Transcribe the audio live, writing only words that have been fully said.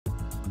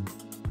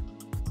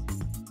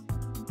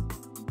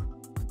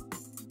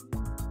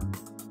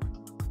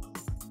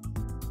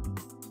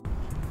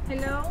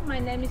Hello, my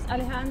name is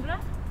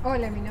Alejandra.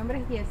 Hola, mi nombre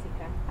es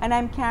Jessica. And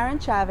I'm Karen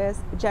Chavez,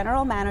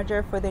 General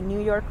Manager for the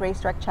NY Race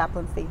Track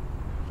Chaplaincy.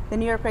 The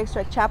NY Race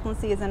Track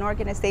Chaplaincy is an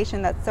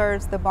organization that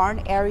serves the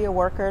barn area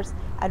workers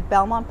at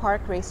Belmont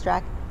Park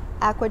Racetrack,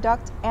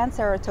 Aqueduct, and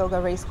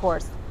Saratoga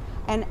Racecourse.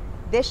 And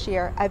this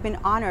year, I've been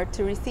honored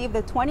to receive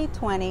the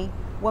 2020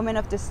 Woman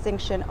of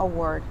Distinction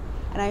Award.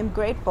 And I am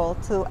grateful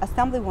to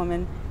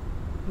Assemblymember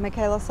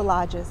Michaelle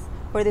Solages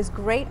for this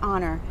great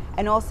honor,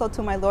 and also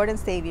to my Lord and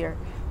Savior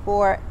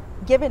for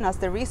giving us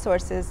the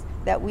resources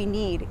that we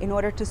need in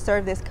order to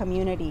serve this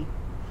community.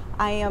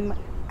 I am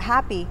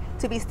happy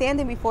to be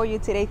standing before you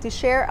today to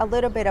share a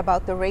little bit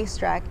about the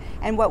racetrack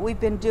and what we've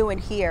been doing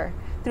here.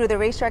 Through the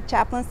Racetrack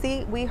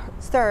Chaplaincy, we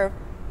serve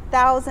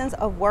thousands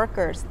of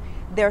workers,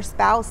 their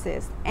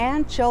spouses,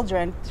 and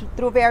children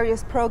through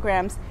various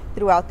programs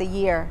throughout the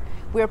year.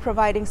 We are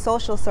providing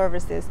social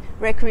services,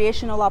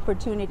 recreational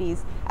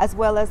opportunities, as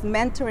well as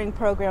mentoring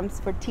programs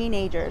for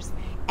teenagers,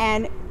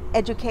 and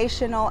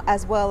educational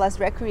as well as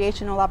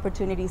recreational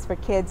opportunities for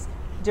kids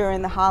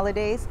during the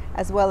holidays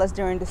as well as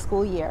during the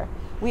school year.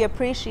 We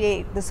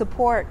appreciate the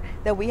support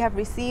that we have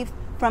received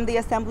from the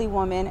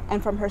Assemblywoman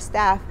and from her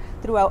staff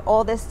throughout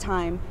all this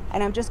time,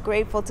 and I'm just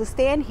grateful to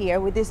stand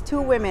here with these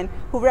two women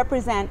who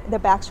represent the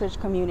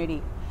backstretch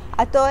community.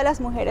 A todas las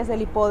mujeres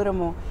del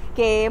hipódromo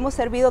que hemos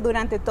servido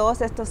durante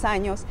todos estos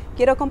años,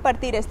 quiero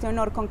compartir este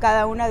honor con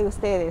cada una de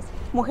ustedes,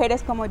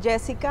 mujeres como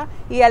Jessica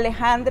y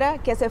Alejandra,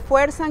 que se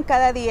esfuerzan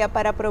cada día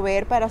para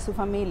proveer para sus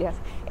familias.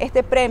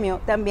 Este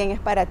premio también es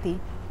para ti.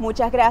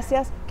 Muchas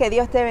gracias, que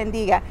Dios te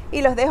bendiga,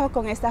 y los dejo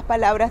con estas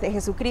palabras de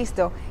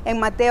Jesucristo en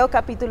Mateo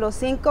capítulo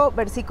 5,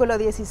 versículo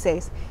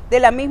 16. De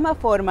la misma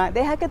forma,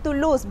 deja que tu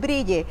luz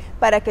brille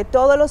para que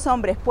todos los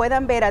hombres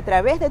puedan ver a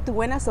través de tus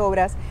buenas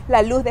obras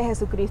la luz de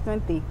Jesucristo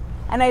en ti.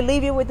 And I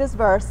leave you with this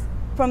verse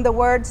from the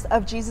words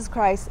of Jesus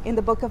Christ in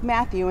the book of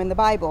Matthew in the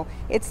Bible.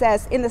 It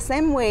says, "In the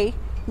same way,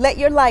 let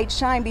your light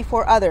shine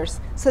before others,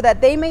 so that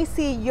they may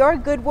see your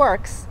good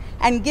works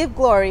and give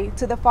glory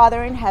to the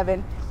Father in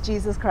heaven,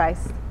 Jesus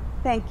Christ."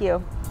 Thank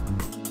you.